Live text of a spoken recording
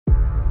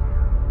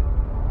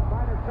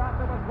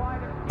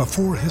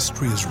Before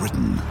history is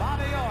written,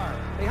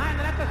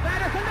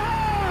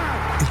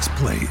 it's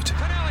played.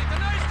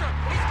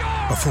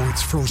 Before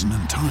it's frozen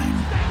in time,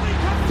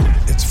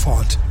 it's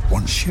fought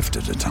one shift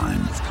at a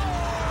time.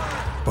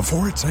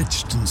 Before it's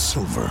etched in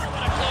silver,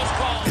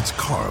 it's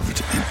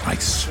carved in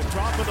ice.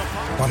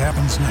 What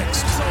happens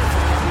next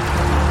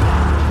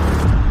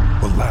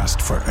will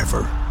last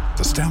forever.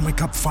 The Stanley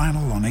Cup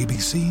Final on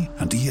ABC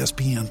and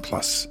ESPN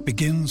Plus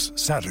begins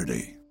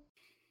Saturday.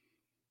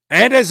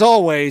 And as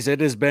always,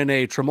 it has been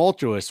a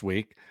tumultuous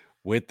week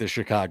with the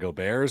Chicago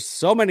Bears.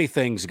 So many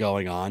things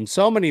going on,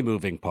 so many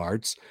moving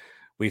parts.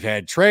 We've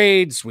had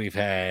trades, we've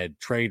had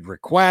trade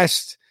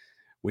requests,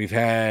 we've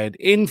had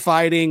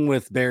infighting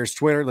with Bears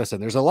Twitter. Listen,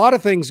 there's a lot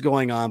of things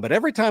going on, but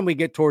every time we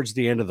get towards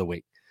the end of the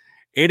week,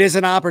 it is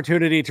an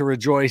opportunity to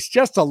rejoice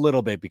just a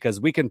little bit because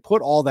we can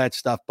put all that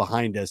stuff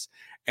behind us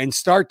and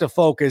start to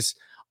focus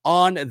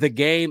on the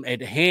game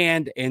at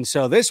hand. And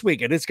so this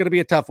week, and it's going to be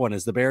a tough one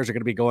as the Bears are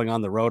going to be going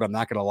on the road. I'm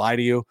not going to lie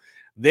to you.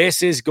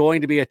 This is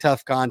going to be a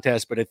tough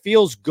contest, but it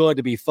feels good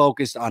to be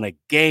focused on a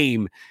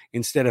game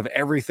instead of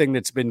everything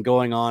that's been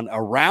going on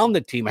around the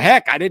team.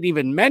 Heck, I didn't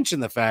even mention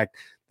the fact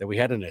that we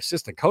had an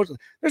assistant coach.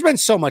 There's been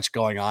so much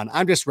going on.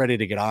 I'm just ready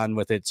to get on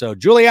with it. So,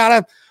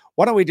 Juliana,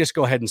 why don't we just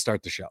go ahead and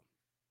start the show?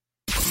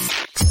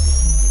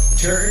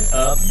 Turn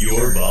up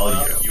your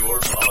volume.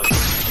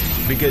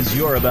 Because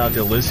you're about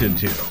to listen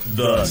to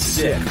The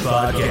Sick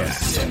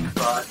Podcast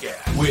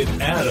with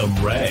Adam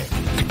Ray.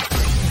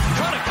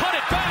 Trying to cut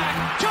it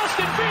back.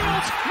 Justin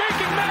Fields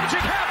making magic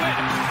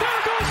happen.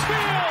 There goes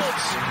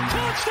Fields.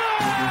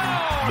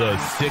 Touchdown. The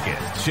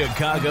sickest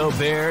Chicago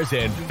Bears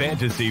and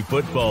fantasy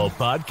football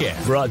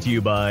podcast. Brought to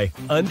you by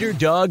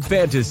Underdog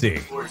Fantasy.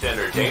 Sports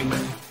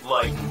entertainment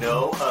like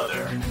no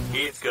other.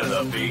 It's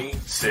gonna be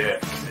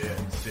sick.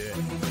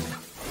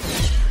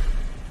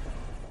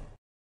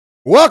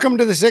 Welcome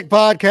to the Sick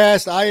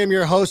Podcast. I am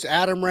your host,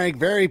 Adam Rank.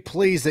 Very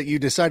pleased that you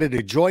decided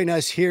to join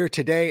us here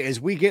today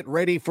as we get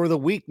ready for the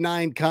Week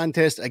 9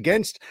 contest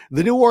against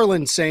the New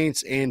Orleans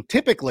Saints. And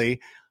typically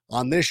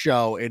on this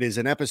show, it is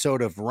an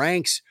episode of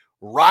Rank's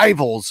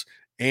Rivals.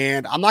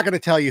 And I'm not going to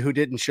tell you who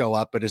didn't show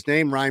up, but his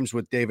name rhymes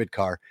with David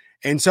Carr.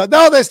 And so,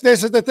 no, this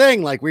is the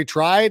thing. Like, we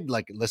tried.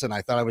 Like, listen,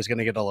 I thought I was going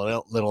to get a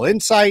little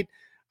insight.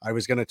 I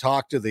was going to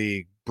talk to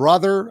the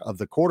brother of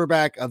the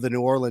quarterback of the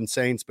New Orleans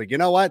Saints. But you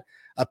know what?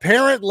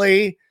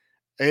 Apparently,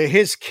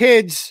 his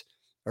kids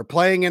are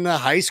playing in the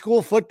high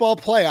school football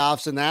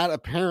playoffs, and that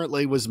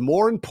apparently was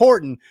more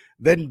important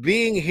than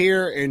being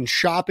here and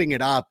shopping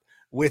it up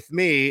with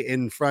me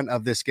in front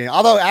of this game.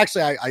 Although,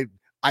 actually,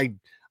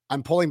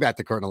 I'm pulling back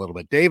the curtain a little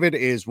bit. David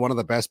is one of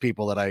the best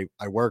people that I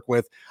work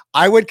with.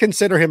 I would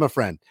consider him a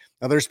friend.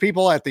 Now, there's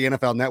people at the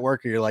NFL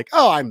Network where you're like,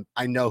 oh,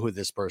 I know who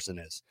this person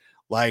is.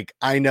 Like,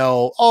 I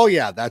know, oh,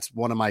 yeah, that's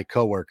one of my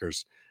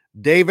coworkers.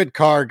 David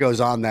Carr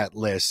goes on that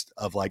list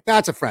of like,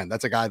 that's a friend.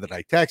 That's a guy that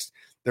I text.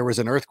 There was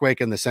an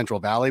earthquake in the Central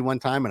Valley one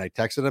time, and I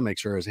texted him, make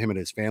sure him and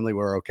his family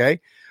were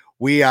okay.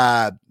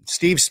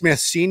 Steve Smith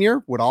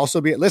Sr. would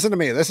also be, listen to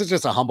me, this is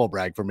just a humble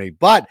brag for me,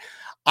 but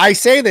I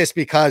say this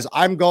because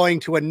I'm going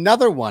to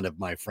another one of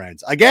my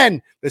friends.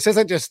 Again, this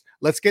isn't just,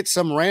 let's get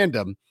some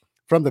random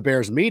from the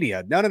Bears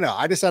media. No.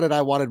 I decided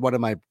I wanted one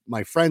of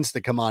my friends to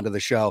come onto the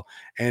show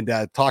and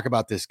talk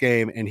about this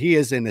game. And he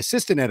is an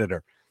assistant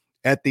editor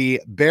at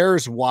the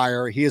Bears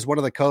Wire. He is one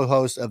of the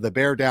co-hosts of the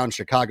Bear Down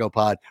Chicago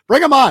pod.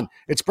 Bring him on.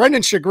 It's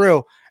Brendan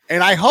Shagrew.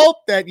 And I hope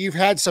that you've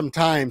had some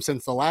time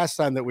since the last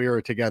time that we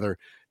were together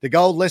to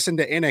go listen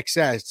to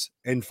NXS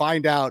and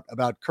find out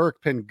about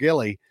Kirk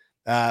Pengilly.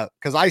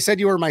 Because I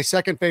said you were my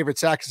second favorite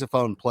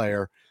saxophone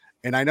player.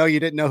 And I know you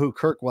didn't know who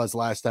Kirk was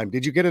last time.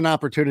 Did you get an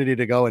opportunity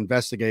to go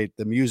investigate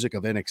the music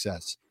of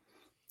NXS?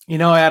 You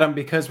know, Adam,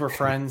 because we're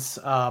friends,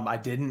 I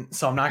didn't.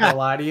 So I'm not going to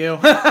lie to you.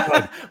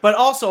 But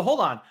also, hold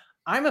on.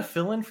 I'm a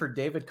fill-in for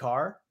David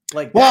Carr.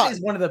 Like, that is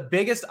one of the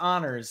biggest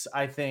honors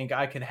I think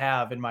I could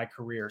have in my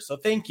career. So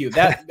thank you.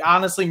 That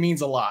honestly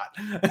means a lot.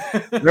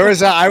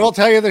 I will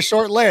tell you the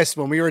short list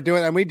when we were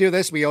doing, and we do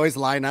this, we always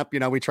line up,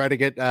 we try to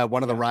get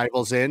one of the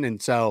rivals in.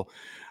 And so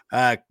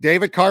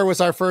David Carr was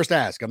our first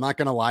ask. I'm not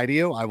going to lie to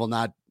you. I will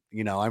not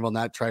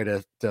try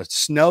to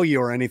snow you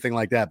or anything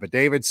like that. But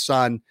David's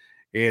son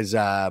is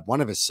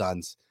one of his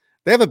sons.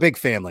 They have a big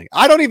family.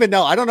 I don't even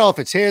know. I don't know if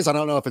it's his. I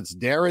don't know if it's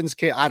Darren's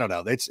kid. I don't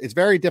know. It's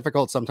very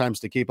difficult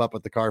sometimes to keep up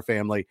with the Carr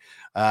family,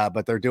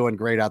 but they're doing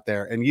great out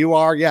there. And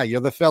you're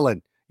the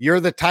fill-in. You're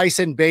the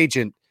Tyson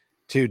Bagent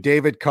to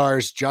David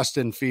Carr's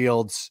Justin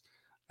Fields.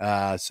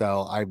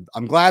 So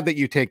I'm glad that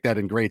you take that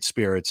in great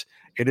spirits.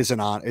 It's an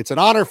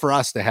honor for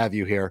us to have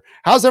you here.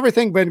 How's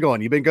everything been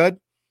going? You been good?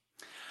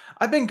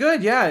 I've been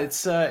good. Yeah,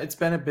 it's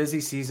been a busy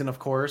season, of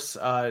course.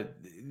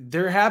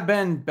 There have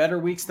been better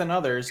weeks than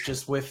others,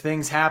 just with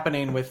things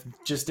happening with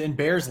just in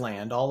Bears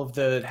land, all of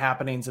the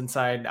happenings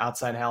outside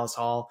Hallis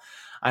Hall.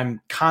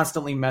 I'm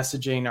constantly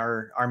messaging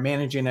our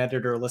managing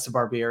editor, Alyssa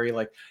Barbieri,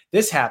 like,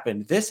 this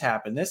happened.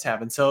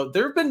 So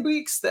there have been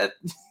weeks that,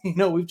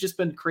 we've just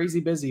been crazy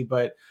busy,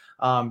 but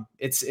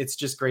it's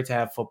just great to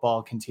have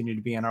football continue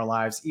to be in our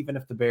lives, even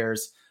if the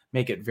Bears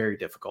make it very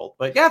difficult.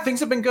 But yeah, things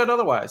have been good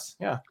otherwise.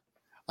 Yeah.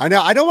 I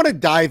know. I don't want to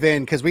dive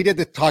in because we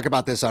did talk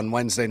about this on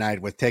Wednesday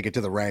night with Take It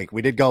to the Rank.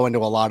 We did go into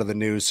a lot of the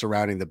news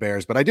surrounding the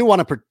Bears, but I do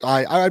want to,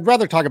 I'd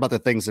rather talk about the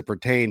things that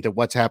pertain to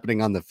what's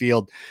happening on the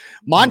field.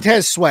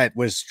 Montez Sweat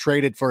was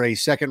traded for a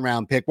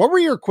 2nd-round pick. What were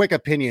your quick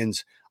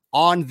opinions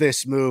on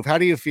this move? How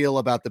do you feel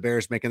about the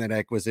Bears making that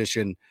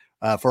acquisition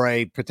for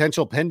a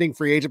potential pending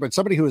free agent, but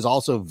somebody who is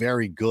also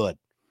very good?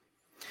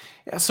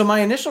 Yeah, so my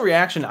initial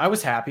reaction, I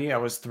was happy. I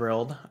was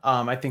thrilled.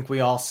 I think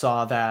we all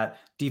saw that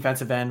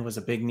defensive end was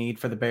a big need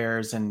for the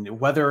Bears, and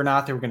whether or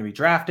not they were going to be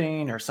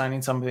drafting or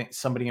signing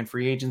somebody in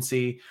free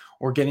agency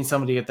or getting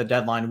somebody at the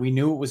deadline, we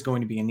knew it was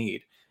going to be a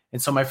need.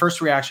 And so my first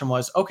reaction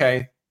was,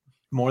 okay,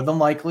 more than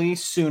likely,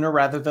 sooner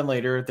rather than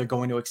later, they're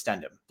going to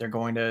extend him. They're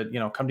going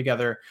to, come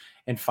together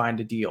and find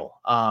a deal.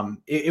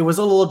 It was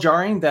a little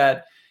jarring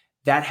that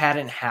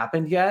hadn't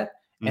happened yet.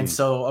 And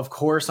so, of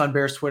course, on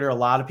Bears Twitter, a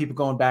lot of people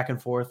going back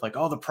and forth like,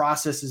 oh, the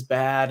process is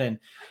bad. And,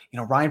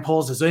 Ryan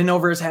Poles is in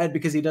over his head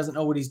because he doesn't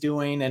know what he's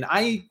doing. And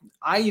I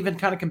even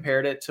kind of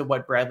compared it to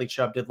what Bradley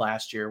Chubb did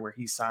last year, where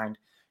he signed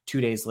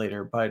 2 days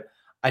later. But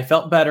I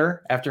felt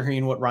better after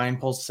hearing what Ryan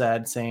Poles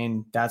said,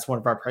 saying that's one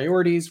of our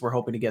priorities. We're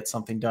hoping to get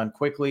something done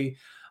quickly.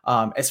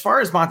 As far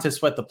as Montez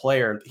Sweat, the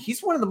player,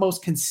 he's one of the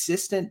most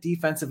consistent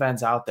defensive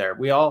ends out there.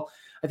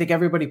 I think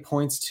everybody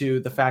points to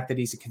the fact that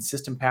he's a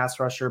consistent pass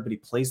rusher, but he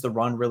plays the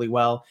run really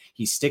well.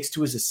 He sticks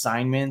to his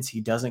assignments.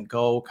 He doesn't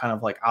go kind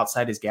of like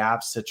outside his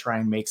gaps to try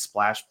and make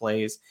splash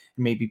plays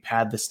and maybe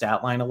pad the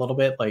stat line a little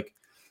bit, like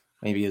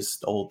maybe his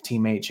old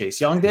teammate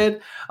Chase Young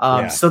did.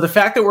 So the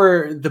fact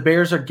that the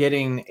Bears are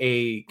getting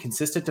a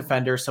consistent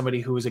defender, somebody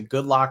who is a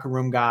good locker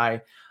room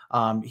guy.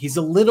 He's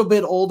a little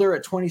bit older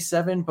at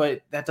 27,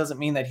 but that doesn't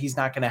mean that he's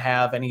not going to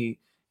have any,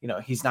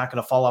 he's not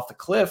going to fall off the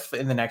cliff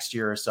in the next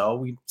year or so.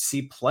 We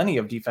see plenty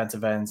of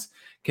defensive ends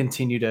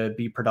continue to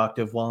be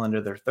productive well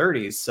into their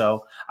 30s.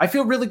 So I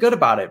feel really good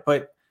about it,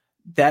 but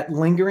that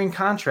lingering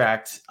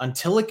contract,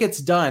 until it gets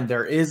done,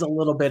 there is a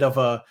little bit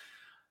of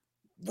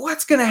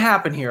what's going to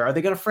happen here? Are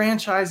they going to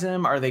franchise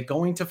him? Are they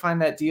going to find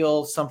that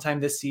deal sometime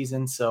this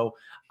season? So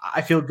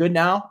I feel good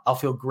now. I'll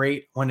feel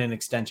great when an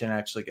extension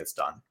actually gets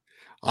done.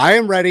 I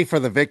am ready for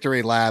the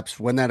victory laps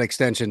when that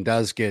extension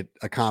does get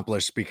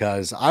accomplished,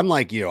 because I'm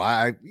like you.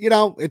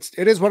 It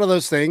is one of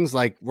those things,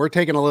 like, we're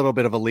taking a little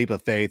bit of a leap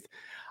of faith.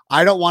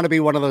 I don't want to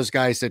be one of those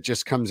guys that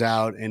just comes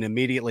out and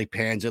immediately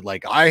pans it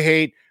like,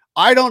 I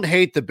don't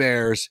hate the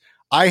Bears.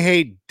 I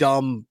hate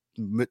dumb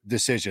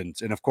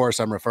decisions. And of course,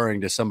 I'm referring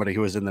to somebody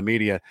who was in the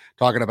media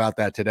talking about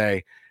that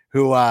today,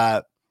 who,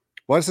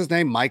 what's his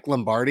name? Mike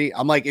Lombardi.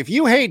 I'm like, if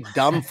you hate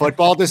dumb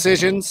football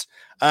decisions,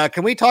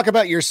 can we talk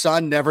about your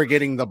son never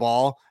getting the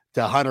ball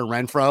to Hunter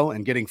Renfrow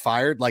and getting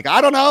fired? Like,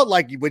 I don't know.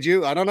 Like, would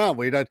you? I don't know.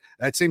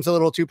 That seems a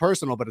little too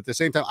personal, but at the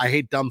same time, I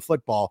hate dumb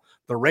football.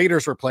 The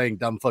Raiders were playing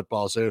dumb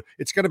football. So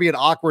it's going to be an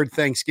awkward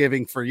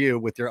Thanksgiving for you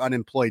with your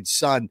unemployed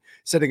son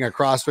sitting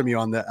across from you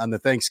on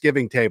the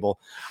Thanksgiving table.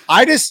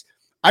 I just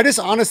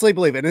honestly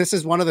believe, and this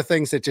is one of the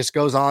things that just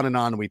goes on,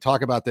 and we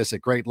talk about this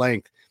at great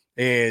length,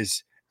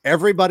 is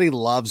everybody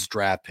loves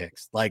draft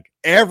picks.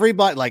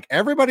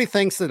 Everybody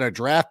thinks that a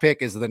draft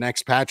pick is the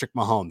next Patrick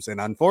Mahomes. And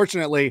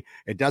unfortunately,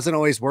 it doesn't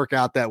always work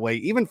out that way,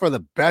 even for the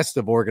best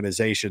of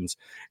organizations.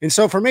 And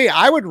so for me,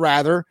 I would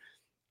rather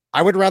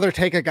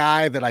take a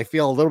guy that I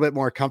feel a little bit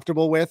more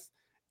comfortable with.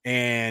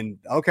 And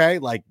okay,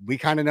 like, we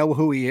kind of know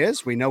who he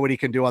is. We know what he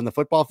can do on the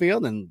football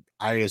field. And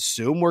I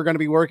assume we're going to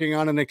be working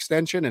on an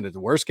extension. And in the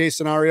worst case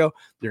scenario,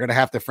 you're going to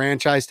have to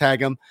franchise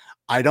tag him.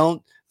 I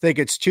don't think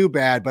it's too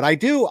bad, but I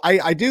do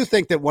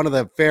think that one of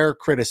the fair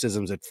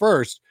criticisms at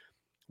first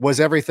was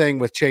everything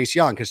with Chase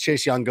Young, because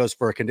Chase Young goes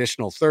for a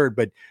conditional third.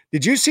 But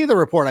did you see the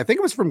report? I think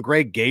it was from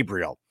Greg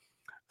Gabriel,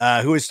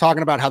 who was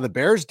talking about how the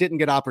Bears didn't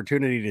get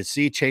opportunity to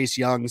see Chase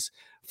Young's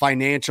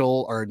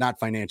medical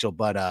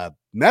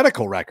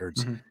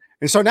records. Mm-hmm.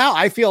 And so now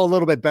I feel a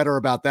little bit better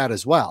about that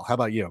as well. How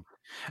about you?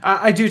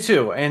 I do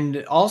too.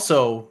 And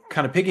also,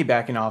 kind of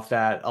piggybacking off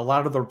that, a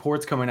lot of the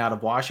reports coming out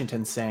of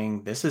Washington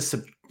saying this is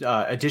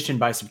addition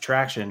by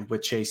subtraction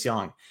with Chase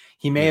Young.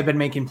 He may have been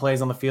making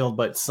plays on the field,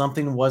 but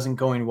something wasn't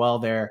going well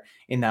there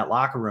in that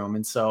locker room.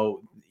 And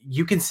so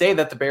you can say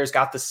that the Bears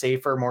got the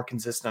safer, more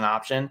consistent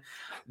option.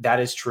 That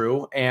is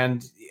true.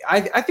 And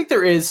I think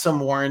there is some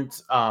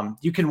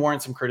you can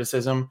warrant some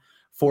criticism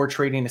for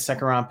trading a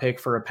 2nd-round pick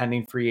for a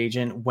pending free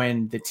agent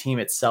when the team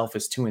itself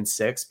is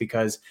 2-6,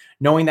 because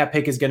knowing that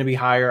pick is going to be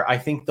higher, I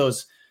think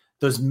those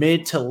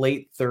mid to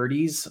late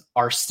 30s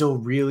are still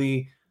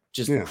really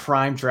just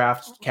prime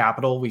draft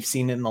capital. We've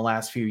seen it in the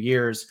last few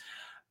years,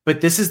 but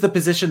this is the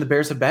position the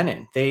Bears have been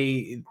in.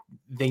 They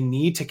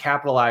need to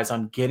capitalize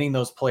on getting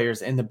those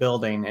players in the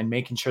building and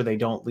making sure they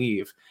don't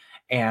leave.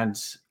 And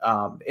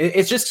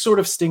it just sort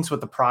of stinks with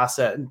the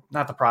process,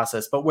 not the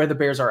process, but where the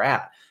Bears are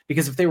at.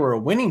 Because if they were a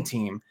winning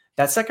team,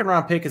 that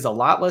 2nd-round pick is a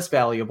lot less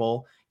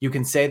valuable. You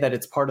can say that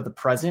it's part of the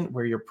present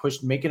where you're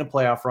making a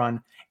playoff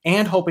run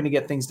and hoping to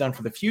get things done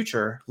for the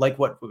future, like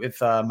what if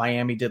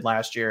Miami did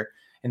last year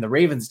and the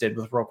Ravens did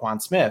with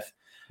Roquan Smith.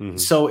 Mm-hmm.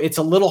 So it's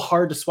a little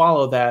hard to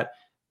swallow that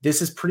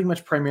this is pretty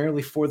much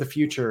primarily for the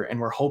future. And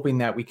we're hoping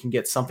that we can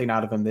get something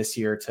out of him this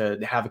year to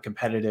have a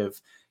competitive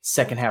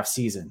second half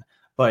season.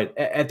 But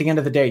at the end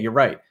of the day, you're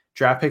right.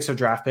 Draft picks are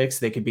draft picks.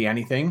 They could be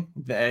anything.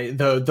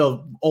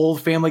 The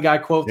old Family Guy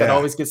quote that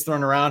always gets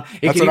thrown around.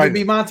 It can even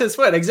be Montez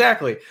Sweat.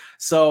 Exactly.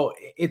 So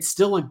it's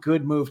still a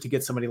good move to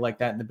get somebody like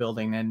that in the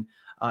building. And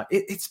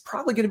it's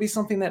probably going to be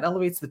something that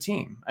elevates the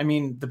team. I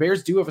mean, the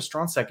Bears do have a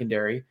strong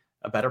secondary.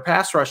 A better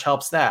pass rush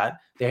helps that.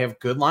 They have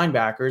good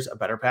linebackers. A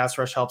better pass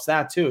rush helps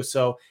that too.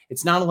 So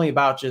it's not only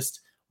about just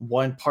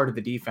one part of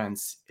the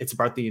defense. It's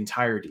about the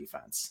entire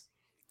defense.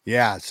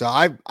 Yeah. So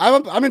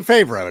I'm in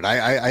favor of it.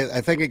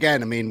 I think,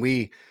 again, I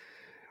mean,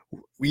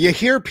 you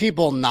hear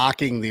people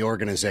knocking the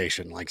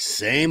organization, like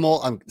same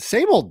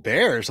old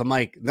Bears. I'm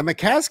like, the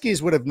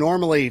McCaskies would have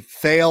normally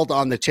failed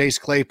on the Chase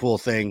Claypool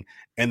thing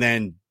and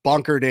then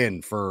bunkered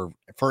in for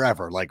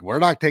forever. Like, we're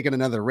not taking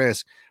another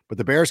risk, but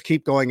the Bears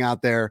keep going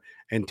out there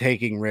and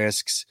taking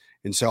risks.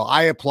 And so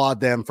I applaud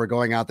them for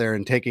going out there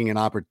and taking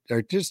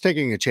just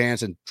taking a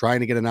chance and trying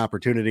to get an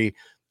opportunity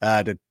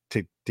to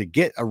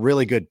get a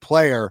really good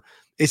player.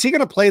 Is he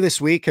going to play this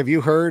week? Have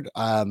you heard?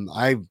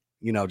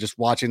 Just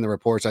watching the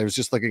reports, I was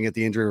just looking at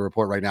the injury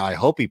report right now. I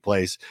hope he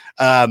plays.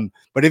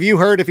 But have you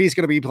heard if he's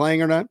going to be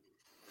playing or not?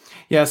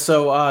 Yeah.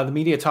 So the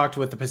media talked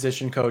with the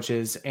position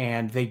coaches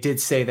and they did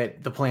say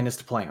that the plan is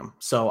to play him.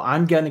 So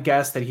I'm going to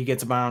guess that he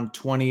gets around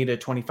 20 to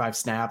 25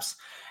 snaps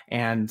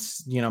and,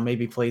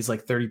 maybe plays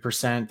like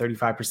 30%,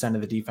 35%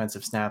 of the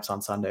defensive snaps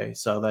on Sunday.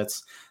 So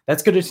that's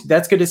good.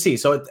 That's good to see.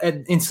 So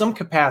in some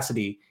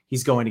capacity,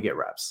 he's going to get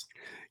reps.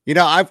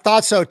 I've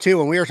thought so too.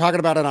 When we were talking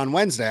about it on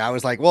Wednesday, I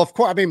was like, well, of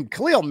course, I mean,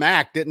 Khalil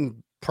Mack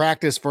didn't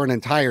practice for an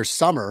entire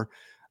summer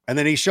and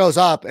then he shows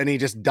up and he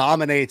just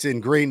dominates in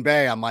Green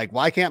Bay. I'm like,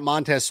 why can't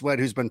Montez Sweat,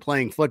 who's been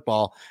playing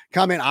football,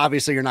 come in?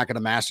 Obviously you're not going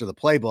to master the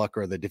playbook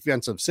or the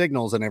defensive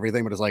signals and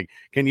everything, but it's like,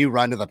 can you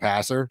run to the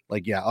passer?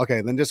 Like, yeah.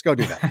 Okay. Then just go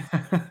do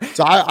that.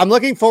 So I'm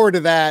looking forward to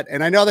that.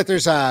 And I know that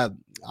there's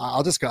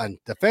I'll just go on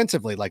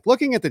defensively, like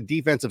looking at the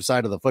defensive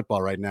side of the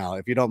football right now,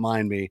 if you don't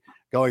mind me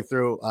going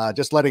through,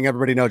 just letting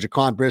everybody know,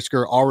 Jaquan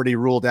Brisker already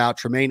ruled out,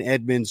 Tremaine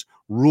Edmonds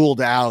ruled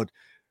out,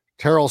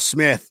 Terrell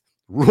Smith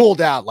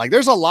ruled out. Like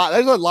there's a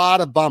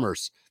lot of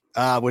bummers,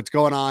 what's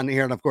going on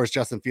here. And of course,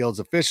 Justin Fields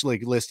officially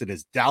listed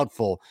as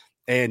doubtful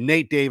and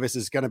Nate Davis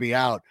is going to be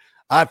out.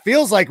 It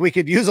feels like we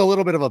could use a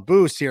little bit of a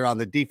boost here on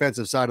the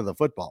defensive side of the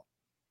football.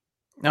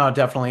 No,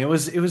 definitely. It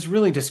was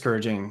really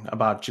discouraging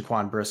about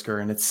Jaquan Brisker.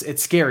 And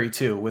it's scary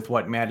too, with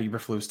what Matt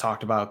Eberflus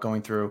talked about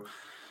going through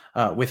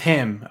with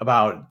him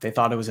about, they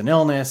thought it was an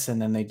illness and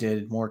then they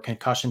did more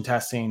concussion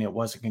testing. It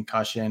was a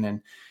concussion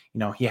and,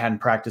 he hadn't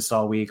practiced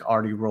all week,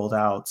 already ruled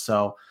out.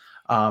 So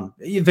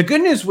the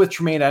good news with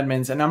Tremaine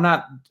Edmonds, and I'm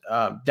not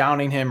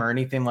downing him or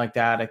anything like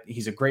that.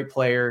 He's a great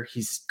player.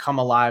 He's come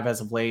alive as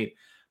of late,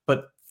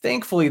 but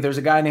thankfully there's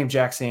a guy named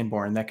Jack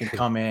Sanborn that can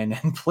come in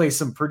and play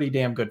some pretty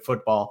damn good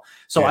football.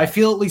 So I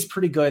feel at least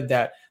pretty good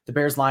that the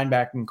Bears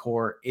linebacking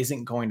core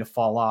isn't going to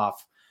fall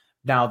off.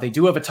 Now they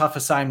do have a tough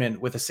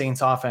assignment with the Saints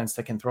offense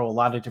that can throw a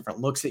lot of different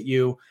looks at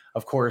you.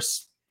 Of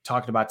course,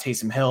 talking about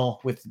Taysom Hill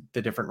with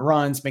the different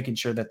runs, making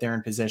sure that they're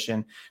in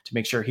position to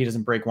make sure he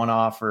doesn't break one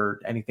off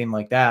or anything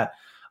like that.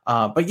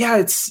 But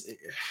yeah,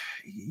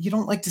 you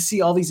don't like to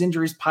see all these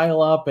injuries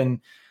pile up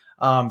and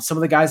some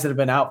of the guys that have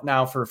been out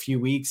now for a few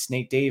weeks,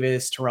 Nate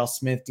Davis, Terrell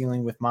Smith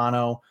dealing with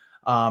mono.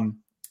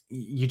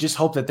 You just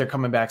hope that they're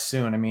coming back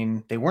soon. I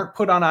mean, they weren't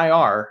put on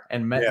IR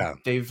and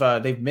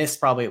they've missed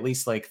probably at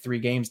least like 3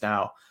 games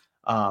now.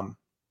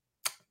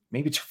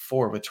 Maybe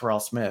 4 with Terrell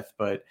Smith,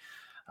 but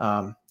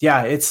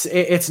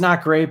it's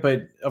not great,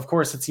 but of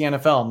course it's the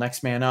NFL,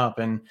 next man up.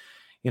 And,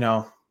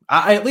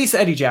 at least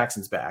Eddie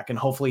Jackson's back and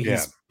hopefully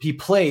he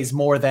plays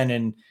more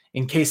than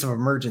in case of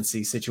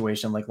emergency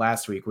situation like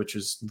last week, which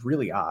was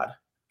really odd.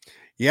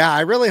 Yeah,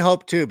 I really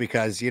hope too,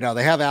 because, they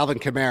have Alvin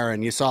Kamara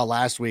and you saw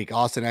last week,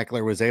 Austin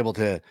Eckler was able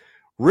to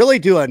really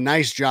do a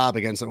nice job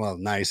against them. Well,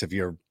 nice if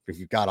you've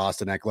got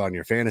Austin Eckler on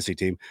your fantasy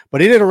team, but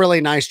he did a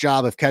really nice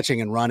job of catching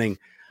and running.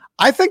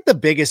 I think the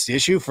biggest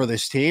issue for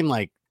this team,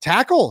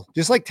 tackle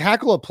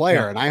a player.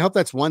 Yeah. And I hope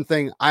that's one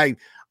thing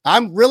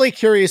I'm really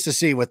curious to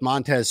see with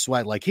Montez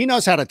Sweat. Like, he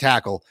knows how to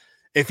tackle.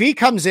 If he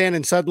comes in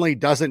and suddenly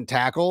doesn't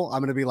tackle,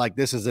 I'm going to be like,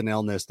 this is an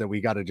illness that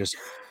we got to just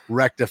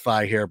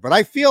rectify here. But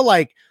I feel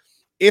like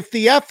if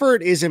the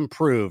effort is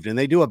improved and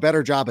they do a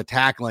better job of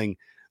tackling,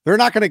 they're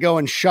not going to go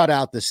and shut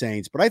out the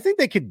Saints. But I think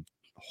they could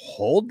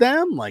hold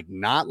them,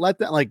 not let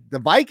them, like the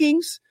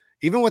Vikings,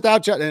 even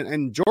without,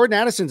 and Jordan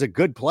Addison's a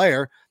good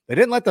player. They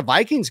didn't let the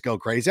Vikings go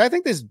crazy. I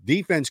think this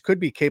defense could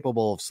be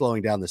capable of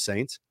slowing down the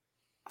Saints.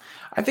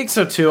 I think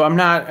so too.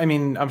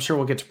 I'm sure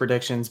we'll get to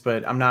predictions,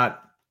 but I'm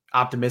not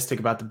optimistic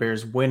about the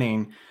Bears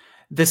winning.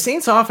 The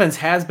Saints offense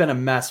has been a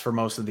mess for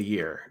most of the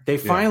year. They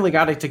finally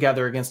got it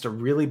together against a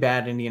really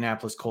bad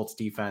Indianapolis Colts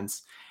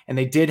defense, and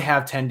they did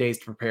have 10 days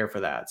to prepare for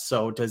that.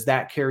 So does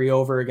that carry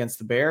over against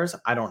the Bears?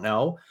 I don't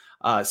know.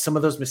 Some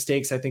of those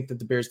mistakes I think that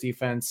the Bears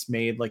defense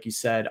made, like you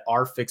said,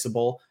 are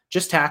fixable.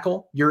 just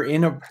tackle. You're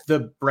in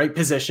the right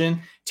position.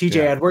 TJ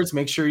Edwards,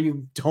 make sure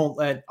you don't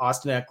let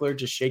Austin Eckler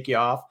just shake you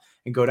off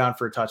and go down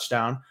for a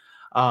touchdown.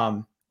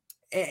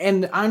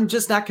 And I'm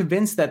just not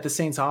convinced that the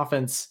Saints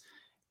offense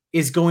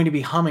is going to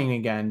be humming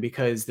again,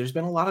 because there's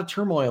been a lot of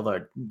turmoil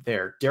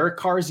there. Derek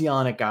Carr's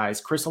yelling at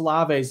guys. Chris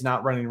Olave is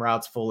not running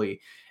routes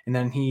fully. And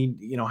then he,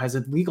 has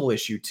a legal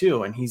issue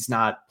too, and he's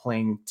not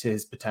playing to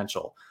his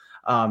potential.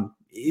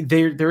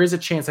 There is a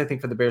chance, I think,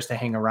 for the Bears to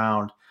hang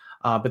around.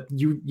 But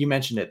you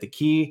mentioned it. The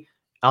key,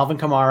 Alvin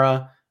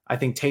Kamara, I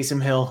think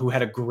Taysom Hill, who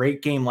had a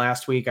great game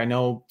last week. I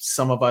know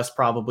some of us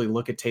probably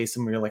look at Taysom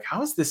and we're like,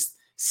 how is this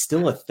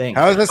still a thing?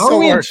 How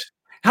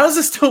does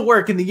this still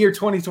work in the year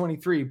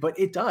 2023? But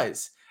it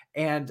does.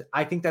 And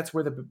I think that's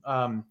where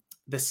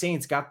the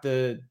Saints got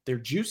their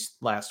juice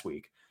last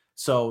week.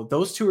 So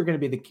those two are going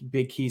to be the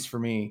big keys for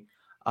me.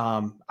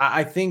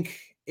 I think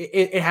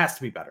it has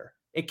to be better.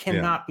 It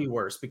cannot be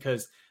worse,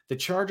 because the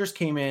Chargers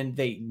came in,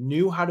 they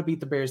knew how to beat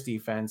the Bears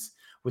defense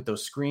with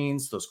those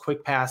screens, those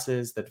quick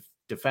passes. The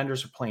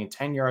defenders were playing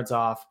 10 yards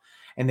off,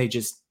 and they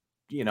just,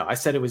 I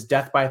said it was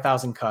death by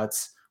 1,000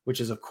 cuts,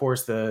 which is of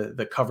course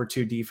the cover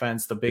 2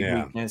 defense, the big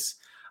weakness.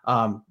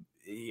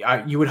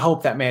 You would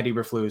hope that Matt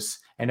Eberflus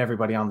and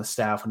everybody on the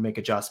staff would make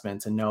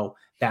adjustments and know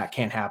that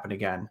can't happen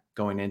again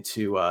going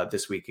into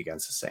this week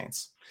against the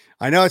Saints.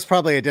 I know it's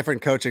probably a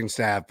different coaching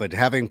staff, but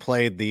having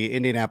played the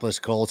Indianapolis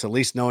Colts, at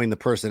least knowing the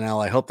personnel,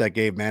 I hope that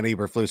gave Matt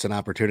Eberflus an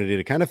opportunity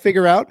to kind of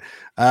figure out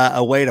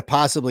a way to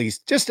possibly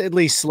just at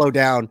least slow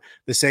down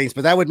the Saints.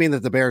 But that would mean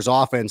that the Bears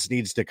offense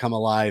needs to come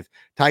alive.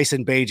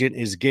 Tyson Bagent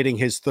is getting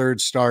his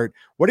 3rd start.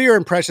 What are your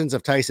impressions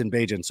of Tyson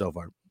Bagent so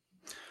far?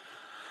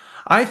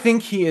 I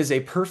think he is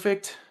a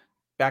perfect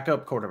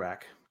backup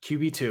quarterback.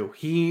 QB2.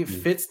 He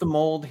fits the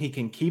mold. He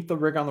can keep the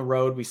rig on the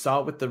road. We saw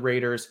it with the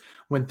Raiders.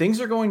 When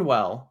things are going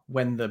well,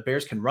 when the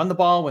Bears can run the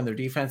ball, when their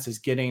defense is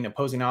getting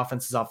opposing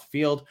offenses off the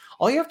field,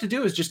 all you have to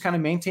do is just kind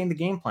of maintain the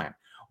game plan.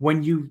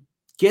 When you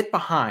get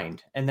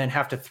behind and then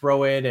have to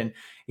throw it, and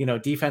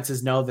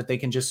defenses know that they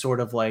can just sort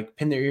of like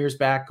pin their ears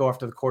back, go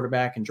after the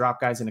quarterback and drop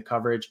guys into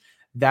coverage,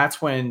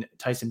 that's when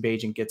Tyson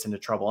Bagent gets into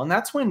trouble. And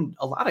that's when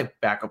a lot of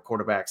backup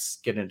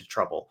quarterbacks get into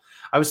trouble.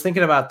 I was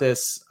thinking about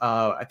this.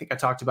 I think I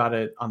talked about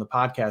it on the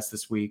podcast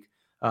this week,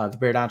 the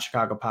Bear Down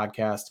Chicago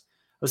podcast.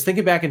 I was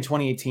thinking back in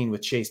 2018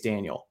 with Chase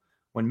Daniel,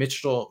 when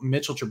Mitchell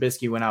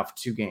Trubisky went out for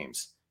 2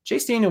 games.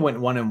 Chase Daniel went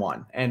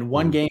 1-1, and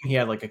one game he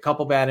had like a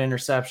couple bad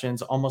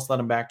interceptions, almost led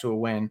him back to a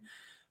win.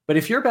 But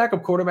if you're a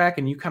backup quarterback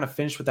and you kind of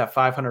finish with that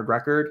 500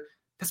 record,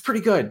 that's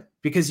pretty good,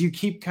 because you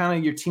keep kind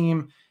of your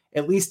team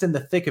at least in the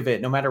thick of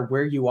it, no matter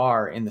where you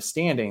are in the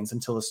standings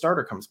until the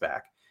starter comes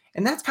back.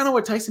 And that's kind of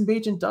what Tyson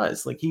Bagent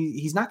does. Like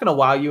he's not going to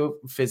wow you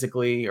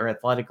physically or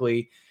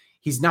athletically.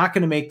 He's not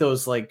going to make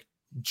those like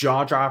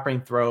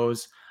jaw-dropping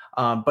throws,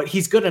 but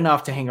he's good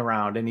enough to hang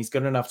around, and he's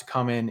good enough to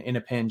come in a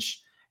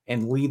pinch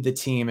and lead the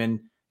team and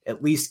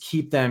at least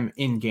keep them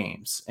in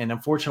games. And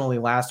unfortunately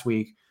last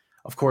week,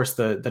 of course,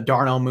 the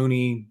Darnell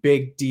Mooney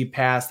big deep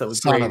pass that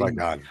was great.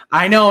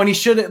 I know, and he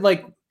should have,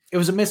 it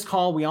was a missed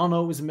call. We all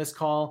know it was a missed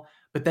call.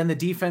 But then the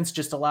defense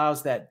just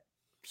allows that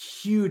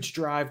huge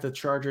drive. The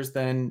Chargers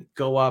then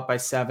go up by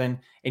 7,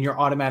 and you're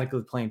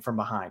automatically playing from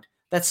behind.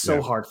 That's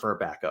so hard for a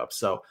backup.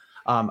 So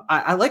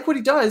I like what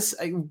he does.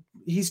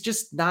 He's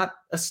just not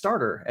a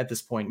starter at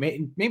this point.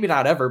 Maybe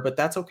not ever, but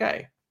that's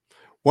okay.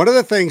 One of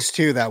the things,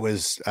 too, that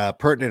was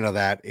pertinent of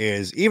that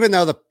is, even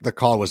though the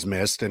call was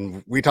missed,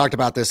 and we talked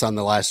about this on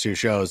the last 2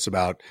 shows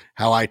about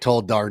how I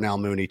told Darnell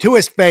Mooney to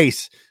his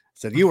face,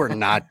 said you were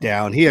not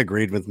down. He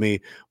agreed with me,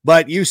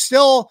 but you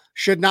still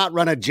should not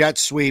run a jet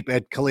sweep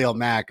at Khalil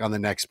Mack on the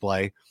next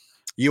play.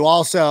 You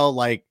also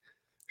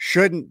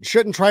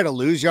shouldn't try to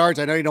lose yards.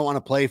 I know you don't want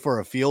to play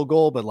for a field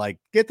goal, but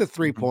get the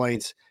 3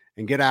 points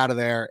and get out of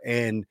there.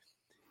 And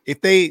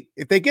if they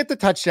get the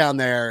touchdown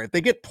there, if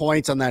they get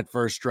points on that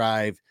first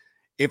drive,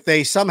 if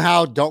they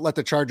somehow don't let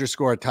the Chargers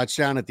score a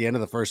touchdown at the end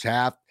of the first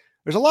half,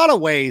 there's a lot of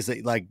ways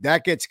that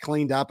that gets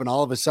cleaned up, and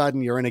all of a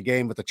sudden you're in a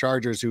game with the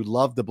Chargers who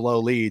love to blow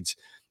leads.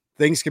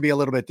 Things can be a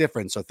little bit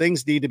different. So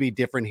things need to be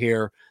different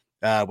here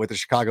with the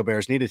Chicago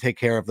Bears. Need to take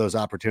care of those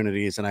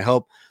opportunities. And I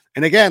hope,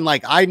 and again,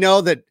 I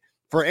know that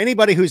for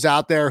anybody who's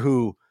out there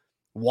who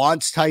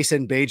wants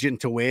Tyson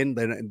Bagent to win,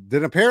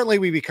 then apparently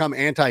we become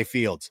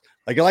anti-Fields.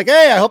 You're like,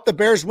 hey, I hope the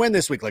Bears win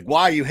this week.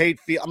 Why, you hate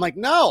Fields? I'm like,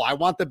 no, I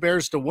want the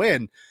Bears to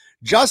win.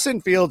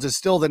 Justin Fields is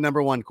still the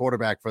number 1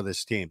 quarterback for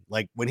this team.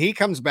 When he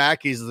comes back,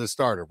 he's the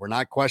starter. We're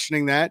not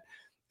questioning that.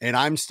 And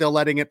I'm still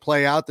letting it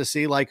play out to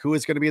see who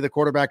is going to be the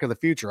quarterback of the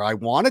future. I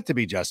want it to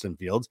be Justin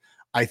Fields.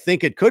 I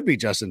think it could be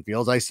Justin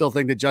Fields. I still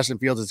think that Justin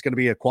Fields is going to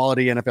be a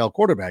quality NFL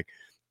quarterback.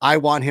 I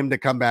want him to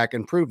come back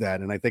and prove that.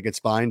 And I think it's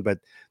fine. But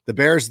the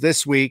Bears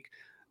this week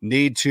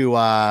need to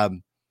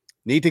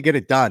get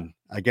it done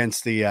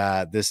against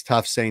this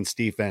tough Saints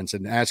defense,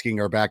 and asking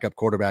our backup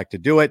quarterback to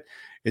do it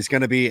is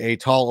going to be a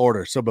tall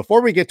order. So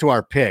before we get to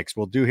our picks,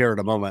 we'll do here in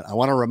a moment, I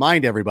want to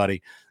remind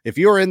everybody, if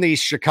you're in the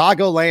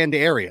Chicagoland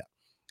area,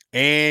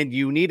 and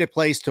you need a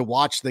place to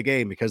watch the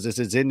game because this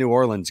is in New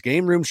Orleans,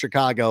 Game Room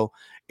Chicago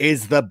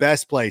is the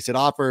best place. It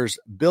offers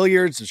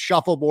billiards,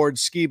 shuffleboard,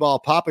 skee ball,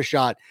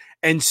 Pop-A-Shot,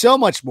 and so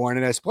much more. And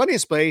it has plenty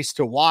of space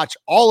to watch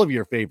all of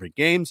your favorite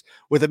games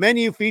with a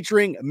menu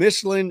featuring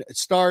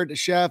Michelin-starred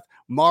chef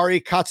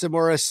Mari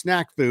Katsumura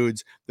snack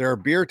foods. There are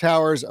beer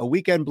towers, a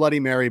weekend Bloody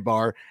Mary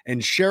bar,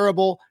 and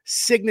shareable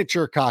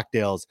signature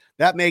cocktails.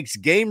 That makes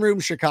Game Room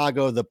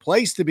Chicago the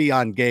place to be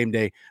on game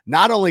day,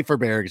 not only for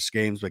Bears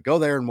games, but go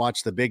there and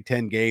watch the Big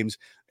Ten games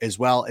as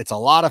well. It's a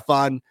lot of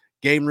fun.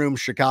 Game Room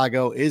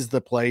Chicago is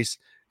the place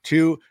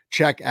to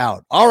check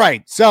out. All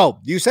right. So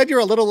you said you're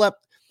a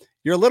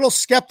little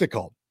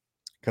skeptical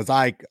because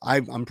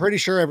I'm pretty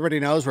sure everybody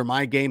knows where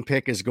my game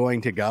pick is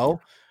going to go.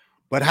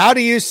 But how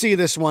do you see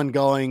this one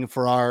going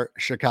for our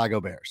Chicago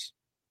Bears?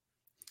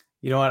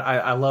 You know what?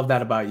 I love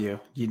that about you.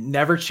 You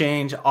never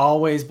change.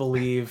 Always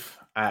believe.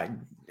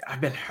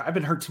 I've been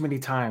hurt too many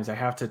times. I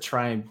have to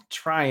try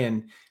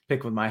and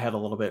pick with my head a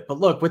little bit. But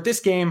look, with this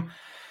game,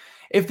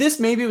 if this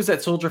maybe was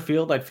at Soldier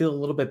Field, I'd feel a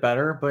little bit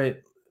better.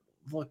 But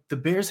look, the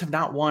Bears have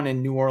not won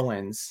in New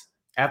Orleans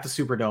at the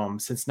Superdome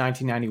since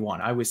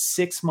 1991. I was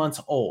 6 months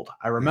old.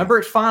 I remember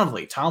it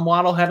fondly. Tom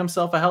Waddle had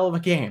himself a hell of a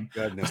game.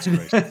 Goodness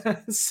gracious.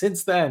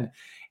 Since then,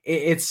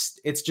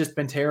 it's just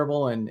been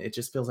terrible, and it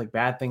just feels like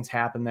bad things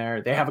happen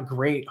there. They have a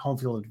great home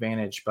field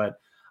advantage, but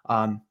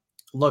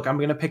look, I'm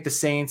going to pick the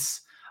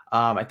Saints.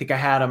 I think I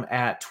had them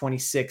at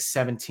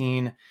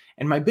 26-17.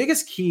 And my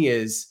biggest key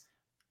is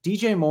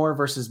DJ Moore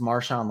versus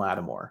Marshawn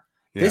Lattimore.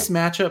 Yeah. This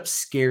matchup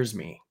scares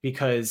me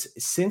because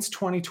since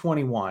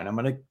 2021, I'm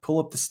going to pull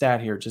up the stat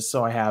here just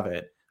so I have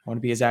it. I want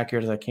to be as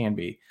accurate as I can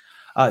be.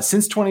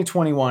 Since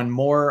 2021,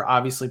 Moore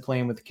obviously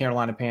playing with the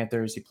Carolina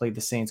Panthers. He played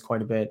the Saints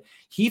quite a bit.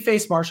 He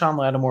faced Marshawn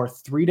Lattimore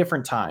 3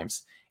 different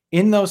times.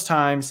 In those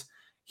times,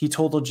 he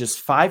totaled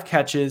just 5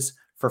 catches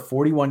for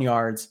 41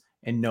 yards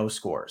and no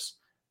scores.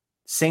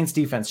 Saints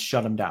defense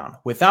shut him down.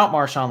 Without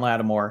Marshawn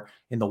Lattimore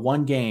in the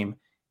one game,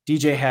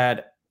 DJ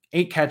had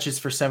 8 catches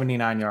for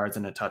 79 yards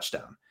and a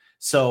touchdown.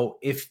 So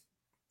if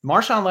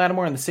Marshawn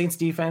Lattimore and the Saints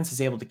defense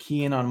is able to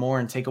key in on Moore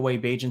and take away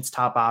Bagent's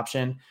top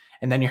option,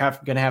 and then you're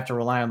going to have to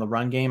rely on the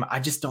run game, I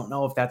just don't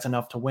know if that's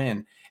enough to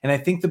win. And I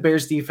think the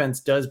Bears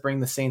defense does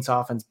bring the Saints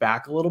offense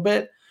back a little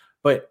bit,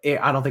 but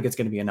I don't think it's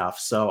going to be enough.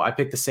 So I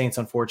picked the Saints,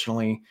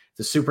 unfortunately.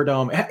 The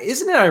Superdome.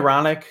 Isn't it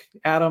ironic,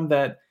 Adam,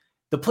 that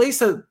the place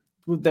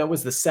that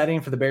was the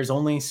setting for the Bears'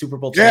 only Super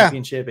Bowl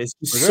championship is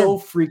so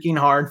freaking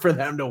hard for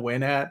them to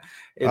win at?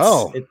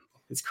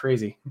 It's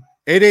crazy.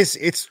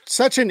 It's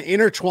such an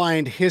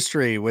intertwined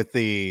history with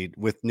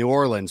New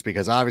Orleans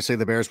because obviously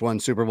the Bears won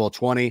Super Bowl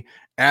 20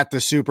 at the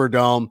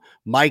Superdome.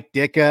 Mike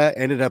Ditka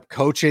ended up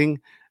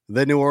coaching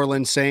the New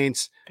Orleans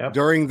Saints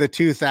during the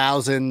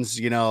 2000s.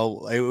 You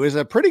know, it was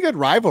a pretty good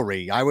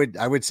rivalry. I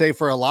would say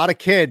for a lot of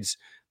kids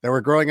that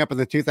were growing up in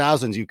the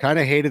 2000s, you kind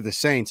of hated the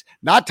Saints.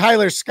 Not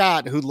Tyler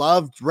Scott, who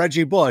loved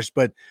Reggie Bush,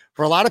 but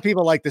for a lot of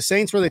people, like the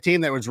Saints were the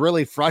team that was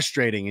really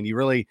frustrating, and you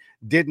really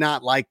did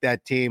not like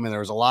that team. And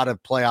there was a lot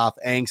of playoff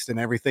angst and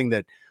everything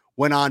that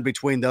went on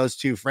between those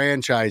two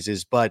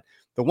franchises. But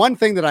the one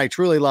thing that I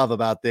truly love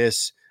about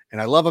this, and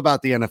I love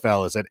about the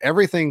NFL, is that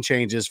everything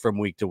changes from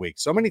week to week.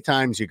 So many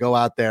times you go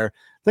out there,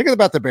 thinking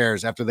about the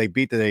Bears after they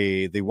beat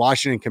the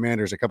Washington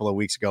Commanders a couple of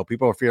weeks ago,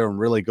 people are feeling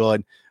really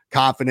good.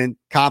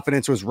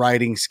 Confidence was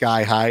riding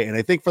sky high. And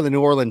I think for the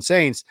New Orleans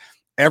Saints,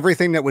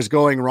 everything that was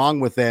going wrong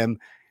with them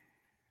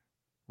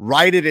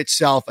righted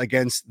itself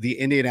against the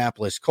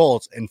Indianapolis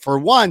Colts. And for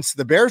once,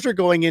 the Bears are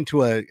going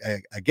into a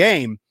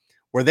game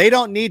where they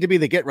don't need to be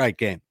the get-right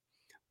game.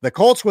 The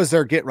Colts was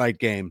their get-right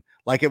game,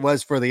 like it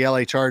was for the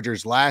LA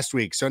Chargers last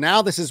week. So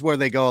now this is where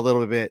they go a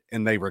little bit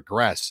and they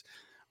regress.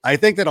 I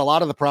think that a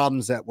lot of the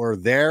problems that were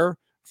there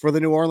for the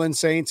New Orleans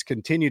Saints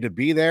continue to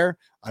be there.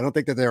 I don't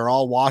think that they're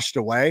all washed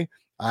away.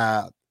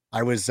 I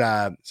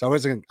wasn't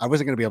going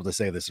to be able to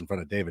say this in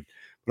front of David,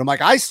 but I'm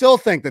like, I still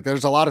think that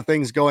there's a lot of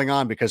things going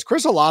on because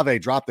Chris Olave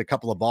dropped a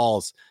couple of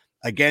balls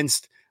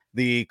against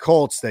the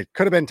Colts that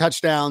could have been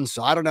touchdowns.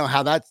 So I don't know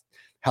how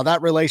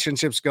that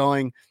relationship's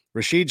going.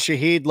 Rashid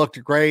Shaheed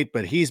looked great,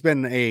 but he's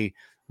been a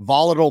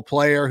volatile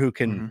player who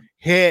can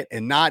hit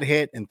and not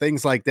hit and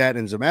things like that.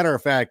 And as a matter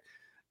of fact,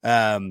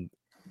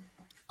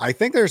 I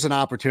think there's an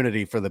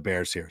opportunity for the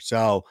Bears here.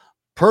 So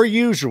per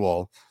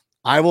usual,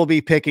 I will be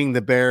picking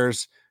the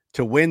Bears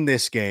to win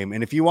this game.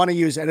 And if you want to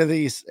use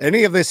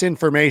any of this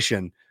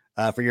information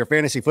for your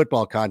fantasy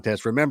football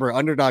contest, remember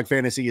Underdog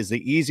Fantasy is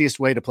the easiest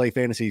way to play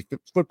fantasy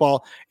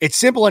football. It's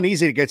simple and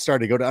easy to get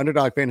started. Go to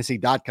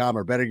underdogfantasy.com,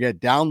 or better yet,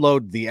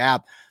 download the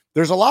app.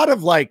 There's a lot of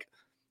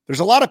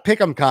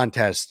pick'em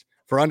contests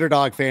for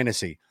Underdog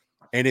Fantasy.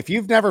 And if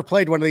you've never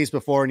played one of these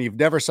before and you've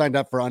never signed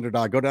up for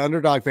Underdog, go to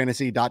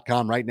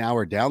underdogfantasy.com right now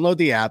or download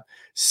the app,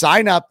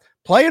 sign up,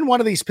 play in one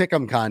of these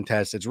pick'em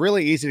contests. It's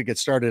really easy to get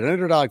started.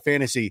 Underdog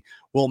Fantasy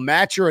will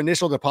match your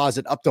initial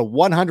deposit up to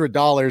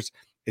 $100.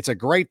 It's a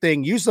great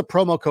thing. Use the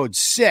promo code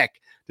SICK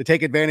to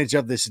take advantage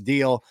of this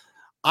deal.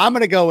 I'm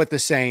going to go with the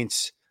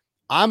Saints.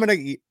 You're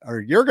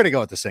going to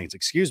go with the Saints.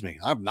 Excuse me.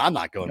 I'm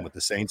not going with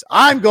the Saints.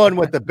 I'm going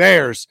with the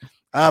Bears.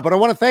 But I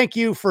want to thank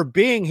you for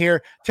being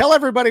here. Tell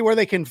everybody where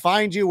they can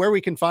find you, where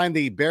we can find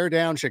the Bear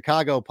Down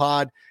Chicago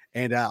pod.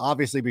 And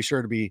obviously be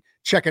sure to be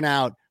checking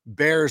out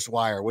Bears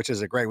Wire, which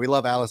is we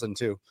love Allison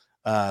too.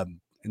 And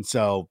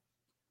so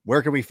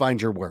where can we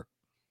find your work?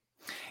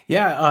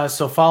 Yeah,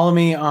 so follow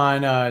me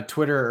on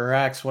Twitter or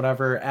X,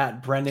 whatever,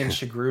 at Brendan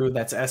Sugrue.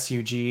 That's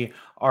Sugrue.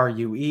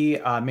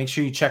 Make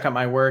sure you check out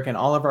my work and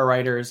all of our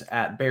writers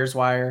at Bears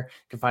Wire.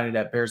 You can find it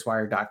at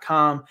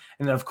bearswire.com.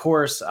 And then, of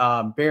course,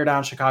 Bear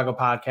Down Chicago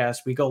podcast.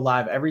 We go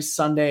live every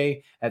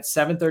Sunday at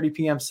 7:30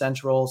 p.m.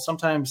 Central,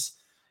 sometimes,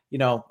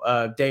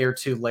 a day or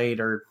two late,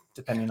 or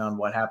depending on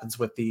what happens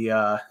with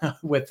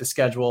the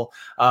schedule.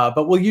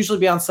 But we'll usually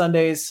be on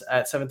Sundays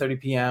at 7:30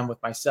 p.m.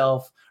 with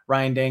myself,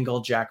 Ryan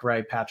Dangle, Jack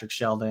Wright, Patrick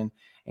Sheldon,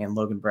 and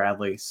Logan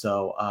Bradley.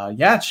 So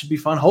it should be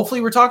fun.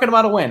 Hopefully we're talking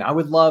about a win.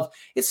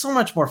 It's so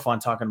much more fun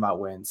talking about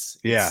wins.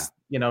 Yeah.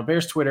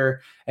 Bears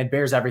Twitter and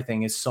Bears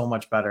everything is so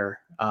much better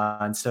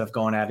instead of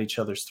going at each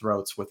other's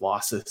throats with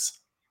losses.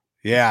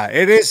 Yeah,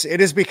 it is. It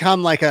has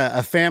become like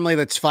a family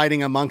that's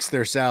fighting amongst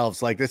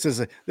themselves. Like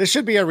this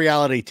should be a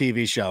reality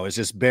TV show. It's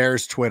just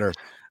Bears Twitter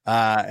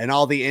and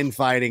all the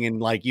infighting,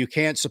 and like you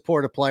can't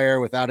support a player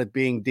without it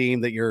being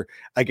deemed that you're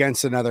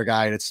against another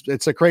guy. And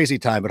it's a crazy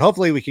time, but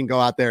hopefully we can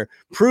go out there,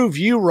 prove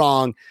you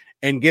wrong,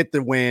 and get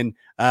the win.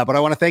 But I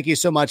want to thank you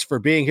so much for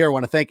being here. I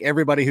want to thank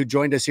everybody who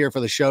joined us here for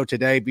the show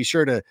today. Be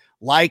sure to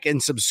like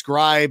and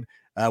subscribe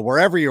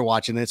wherever you're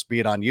watching this, be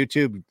it on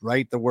YouTube.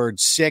 Write the word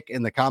sick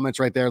in the comments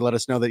right there. Let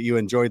us know that you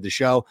enjoyed the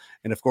show.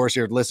 And of course,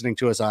 you're listening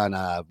to us on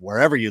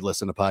wherever you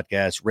listen to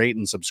podcasts. Rate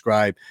and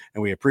subscribe,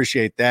 and we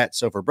appreciate that.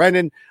 So for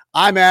Brendan,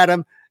 I'm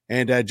Adam,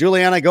 and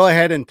Juliana, go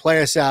ahead and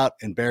play us out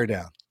and Bear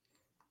Down.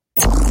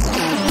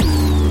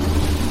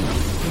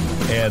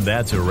 And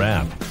that's a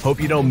wrap. Hope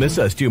you don't miss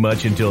us too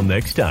much until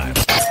next time.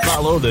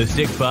 Follow the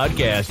Sick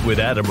Podcast with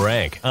Adam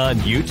Rank on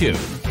YouTube,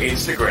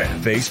 Instagram,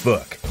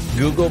 Facebook,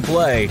 Google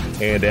Play,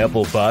 and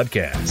Apple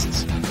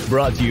Podcasts.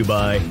 Brought to you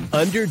by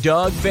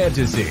Underdog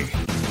Fantasy.